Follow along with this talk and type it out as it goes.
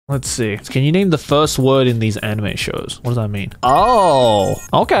Let's see. Can you name the first word in these anime shows? What does that mean? Oh,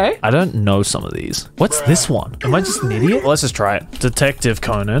 okay. I don't know some of these. What's this one? Am I just an idiot? Let's just try it. Detective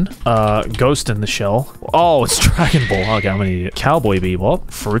Conan. Ghost in the Shell. Oh, it's Dragon Ball. Okay, I'm an idiot. Cowboy Bebop.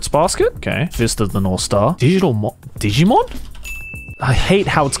 Fruits Basket. Okay. Fist of the North Star. Digimon? I hate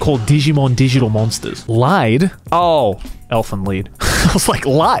how it's called Digimon Digital Monsters. Lied? Oh, Elfen Lied. I was like,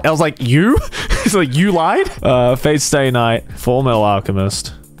 lied? I was like, you? It's like, you lied? Fate Stay Night. Full Metal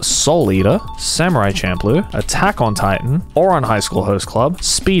Alchemist. Soul Eater, Samurai Champloo, Attack on Titan, Ouran High School Host Club,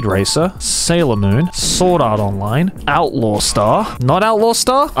 Speed Racer, Sailor Moon, Sword Art Online, Outlaw Star, not Outlaw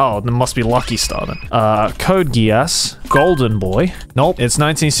Star? Oh, there must be Lucky Star then. Code Geass, Golden Boy, nope, it's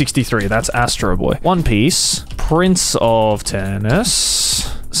 1963, that's Astro Boy. One Piece, Prince of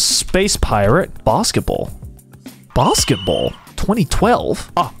Tennis, Space Pirate, Basketball. Basketball?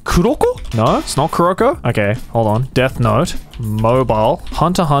 2012? Ah, Kuroko? No, it's not Kuroko. Okay, hold on. Death Note, Mobile,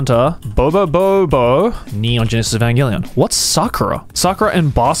 Hunter x Hunter, Bobo, Neon Genesis Evangelion. What's Sakura? Sakura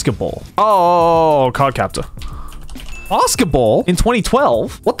and Basketball. Oh, Card Captor. Basketball in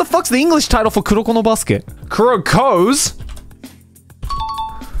 2012? What the fuck's the English title for Kuroko no Basket? Kuroko's?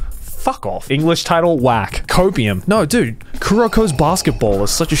 Fuck off. English title, whack. Copium. No, dude. Kuroko's Basketball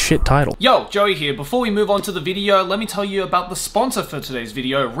is such a shit title. Yo, Joey here. Before we move on to the video, let me tell you about the sponsor for today's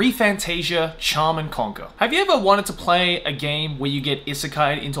video, ReFantasia Charm and Conquer. Have you ever wanted to play a game where you get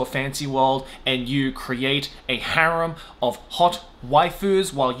isekai'd into a fantasy world and you create a harem of hot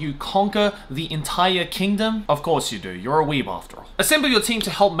waifus while you conquer the entire kingdom? Of course you do, you're a weeb after all. Assemble your team to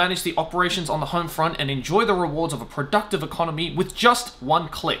help manage the operations on the home front and enjoy the rewards of a productive economy with just one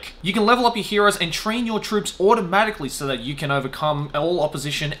click. You can level up your heroes and train your troops automatically so that you can overcome all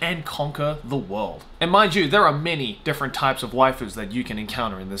opposition and conquer the world. And mind you, there are many different types of waifus that you can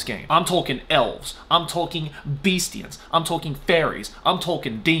encounter in this game. I'm talking elves, I'm talking bestians, I'm talking fairies, I'm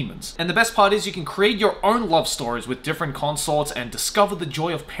talking demons. And the best part is you can create your own love stories with different consorts and discover the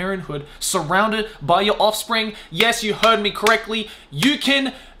joy of parenthood surrounded by your offspring. Yes, you heard me correctly. You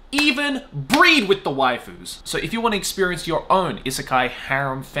can even breed with the waifus. So if you want to experience your own isekai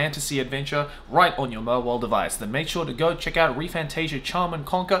harem fantasy adventure right on your mobile device, then make sure to go check out ReFantasia Charm and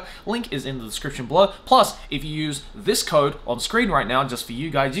Conquer. Link is in the description below. Plus, if you use this code on screen right now, just for you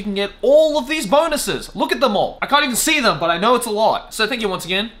guys, you can get all of these bonuses. Look at them all. I can't even see them, but I know it's a lot. So thank you once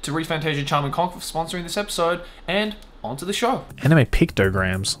again to ReFantasia Charm and Conquer for sponsoring this episode, and on to the show. Anime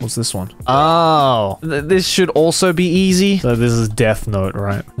pictograms. What's this one? Oh, this should also be easy. So this is Death Note,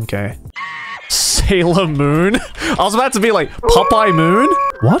 right? Okay. Sailor Moon? I was about to be like, Popeye Moon?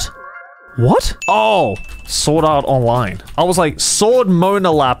 What? What? Oh, Sword Art Online. I was like, Sword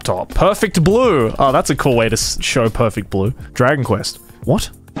Mona Laptop. Perfect Blue. Oh, that's a cool way to show Perfect Blue. Dragon Quest. What?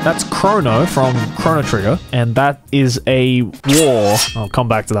 That's Chrono from Chrono Trigger. And that is a war. I'll come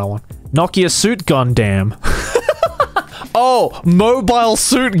back to that one. Nokia Suit Gundam. Oh, Mobile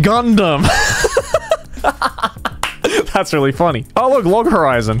Suit Gundam. That's really funny. Oh, look, Log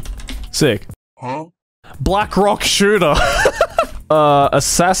Horizon. Sick. Huh? Black Rock Shooter.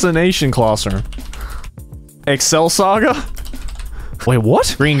 Assassination Classroom. Excel Saga? Wait,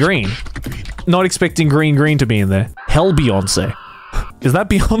 what? Green. Not expecting Green to be in there. Hell Beyonce. Is that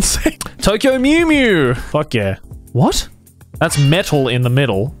Beyonce? Tokyo Mew Mew. Fuck yeah. What? That's metal in the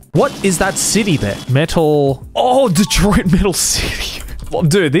middle. What is that city there? Metal... Oh, Detroit Metal City. Well,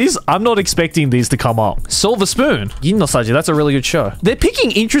 dude, these... I'm not expecting these to come up. Silver Spoon. Ginnosaji, that's a really good show. They're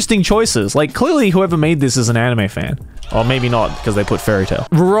picking interesting choices. Like, clearly whoever made this is an anime fan. Or maybe not, because they put Fairy Tail.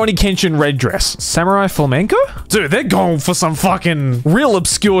 Rurouni Kenshin Red Dress. Samurai Flamenco? Dude, they're going for some fucking real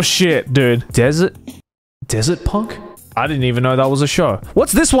obscure shit, dude. Desert Punk? I didn't even know that was a show.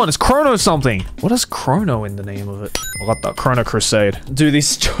 What's this one? It's Chrono something. What has Chrono in the name of it? I got that. Chrono Crusade. Dude,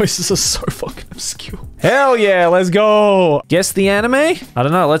 these choices are so fucking obscure. Hell yeah, let's go. Guess the anime? I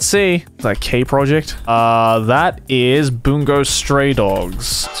don't know, let's see. Is that K Project? That is Bungo Stray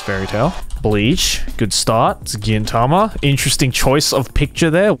Dogs. It's Fairy Tail. Bleach. Good start. It's Gintama. Interesting choice of picture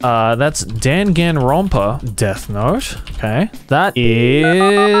there. That's Danganronpa. Death Note. Okay. That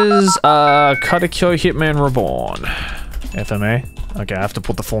is Katekyo Hitman Reborn. FMA. Okay, I have to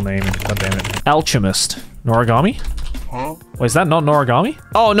put the full name in. God damn it. Alchemist. Noragami? Huh? Wait, is that not Noragami?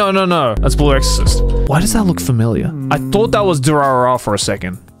 Oh, no. That's Blue Exorcist. Why does that look familiar? I thought that was Durarara for a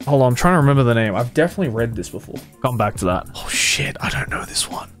second. Hold on, I'm trying to remember the name. I've definitely read this before. Come back to that. Oh shit, I don't know this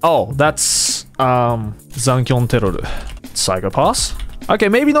one. Oh, that's Zankyon Teroru. Psycho Pass? Okay,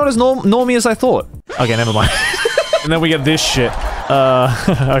 maybe not as normie as I thought. Okay, never mind. And then we get this shit.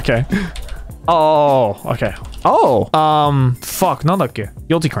 Okay. Oh, okay. Oh, fuck, なんだっけ?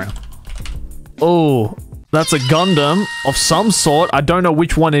 Guilty Crown. Oh, That's a Gundam of some sort. I don't know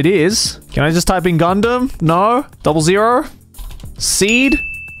which one it is. Can I just type in Gundam? No? 00? Seed?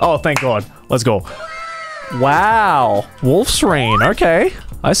 Oh, thank God. Let's go. Wow. Wolf's Rain. Okay.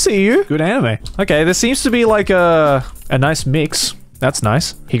 I see you. Good anime. Okay, there seems to be like a nice mix. That's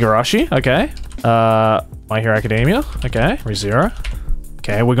nice. Higurashi. Okay. My Hero Academia. Okay. ReZero.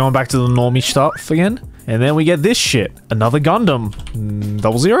 Okay, we're going back to the normie stuff again. And then we get this shit. Another Gundam.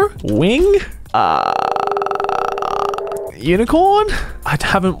 00? Wing? Unicorn? I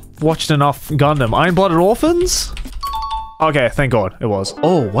haven't watched enough Gundam. Iron-Blooded Orphans? Okay, thank God it was.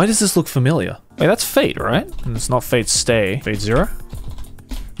 Oh, why does this look familiar? Wait, that's Fate, right? And it's not Fate Stay. Fate Zero?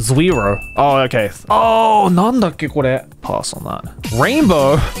 Zero. Oh, okay. Oh, nandakke kore. Pass on that.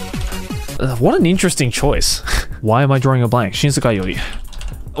 Rainbow? What an interesting choice. Why am I drawing a blank? Shinsekai Yori.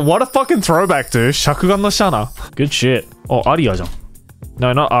 What a fucking throwback, dude. Shakugan no Shana. Good shit. Oh, Arya jan.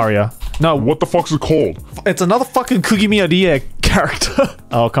 No, not Arya. No, What the fuck's it called? it's another fucking Kugimiya Rie character.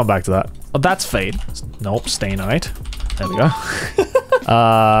 I'll come back to that. Oh, that's Fate. Nope, Stay Night. There we go.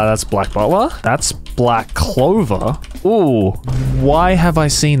 That's Black Butler. That's Black Clover. Ooh, why have I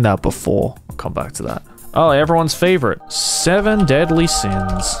seen that before? I'll come back to that. Oh, everyone's favorite. 7 Deadly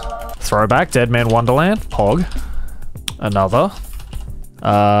Sins. Throwback, Dead Man Wonderland. Pog. Another.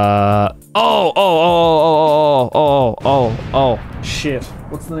 Shit.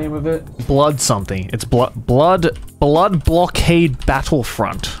 What's the name of it? Blood something. It's Blood Blockade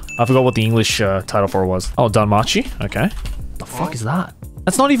Battlefront. I forgot what the English title for it was. Oh, Danmachi. Okay. The fuck is that?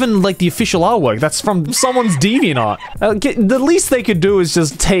 That's not even like the official artwork. That's from someone's DeviantArt. The least they could do is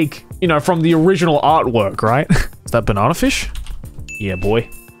just take, you know, from the original artwork, right? Is that Banana Fish? Yeah, boy.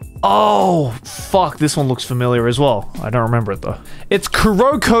 Oh, fuck. This one looks familiar as well. I don't remember it though. It's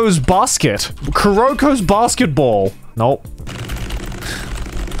Kuroko's Basket. Kuroko's Basketball. Nope.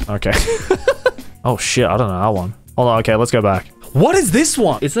 Okay. Oh shit, I don't know that one. Hold on, okay, let's go back. What is this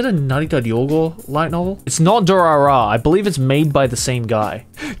one? Is that a Narita Ryogo light novel? It's not Durara. I believe it's made by the same guy.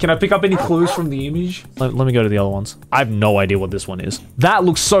 Can I pick up any clues from the image? Let me go to the other ones. I have no idea what this one is. That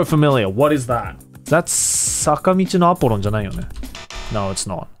looks so familiar. What is that? That's Sakamichi no Apollon janai yo ne? No, it's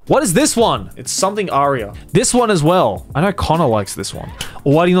not. What is this one? It's something Aria. This one as well. I know Connor likes this one.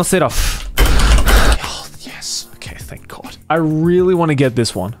 Owari no Seraph. Oh, yes. Okay, thank God. I really want to get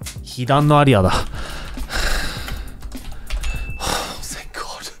this one. Hidan no Aria da. Oh, thank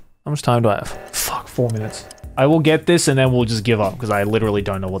God. How much time do I have? Fuck, 4 minutes. I will get this and then we'll just give up because I literally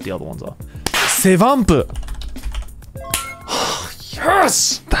don't know what the other ones are. Sevamp! Oh,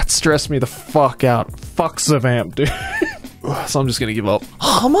 yes! That stressed me the fuck out. Fuck Sevamp, dude. So I'm just gonna give up.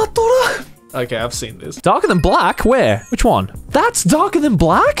 Hamatora? Okay, I've seen this. Darker Than Black? Where? Which one? That's Darker Than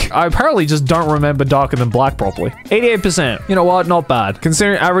Black? I apparently just don't remember Darker Than Black properly. 88%. You know what? Not bad.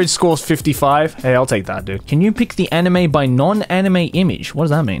 Considering average score's 55. Hey, I'll take that, dude. Can you pick the anime by non-anime image? What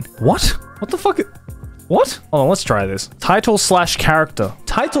does that mean? What? What the fuck? What? Hold on, let's try this. Title/character.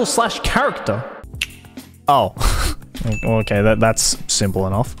 Title/character? Oh. Okay, that's simple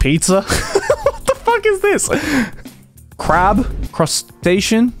enough. Pizza? What the fuck is this? Crab,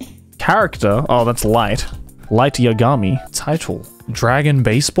 crustacean, character. Oh, that's light. Light Yagami. Title. Dragon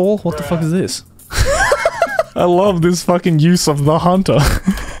baseball? What the fuck is this? I love this fucking use of the hunter.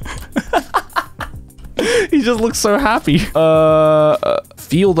 He just looks so happy.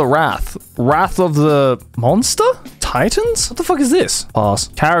 Feel the wrath. Wrath of the monster? Titans? What the fuck is this? Pass.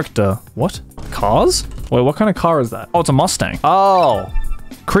 Character. What? Cars? Wait, what kind of car is that? Oh, it's a Mustang. Oh.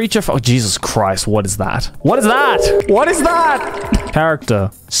 Creature. Oh, Jesus Christ. What is that? What is that? What is that? Character.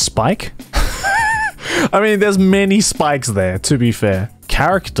 Spike? I mean, there's many spikes there, to be fair.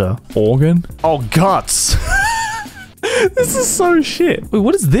 Character. Organ? Oh, guts. This is so shit. Wait,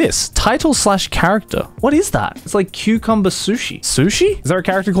 what is this? Title/character. What is that? It's like cucumber sushi. Sushi? Is there a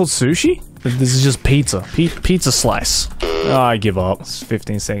character called Sushi? This is just pizza. Pizza slice. Oh, I give up. It's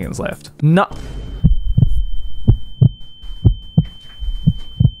 15 seconds left. No.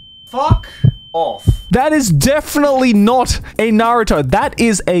 Fuck off. That is definitely not a Naruto. That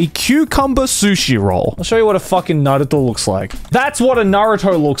is a cucumber sushi roll. I'll show you what a fucking Naruto looks like. That's what a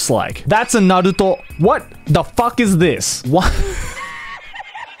Naruto looks like. That's a Naruto. What the fuck is this? What?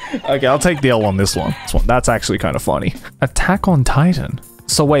 Okay, I'll take the L on this one. That's actually kind of funny. Attack on Titan.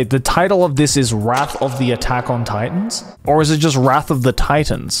 So wait, the title of this is Wrath of the Attack on Titans? Or is it just Wrath of the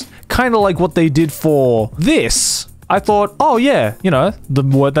Titans? Kind of like what they did for this. I thought, oh yeah, you know, the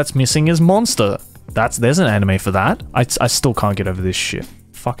word that's missing is monster. There's an anime for that. I still can't get over this shit.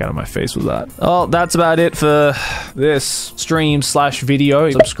 Fuck out of my face with that. Oh, that's about it for this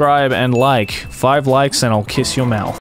stream/video. Subscribe and like. 5 likes and I'll kiss your mouth.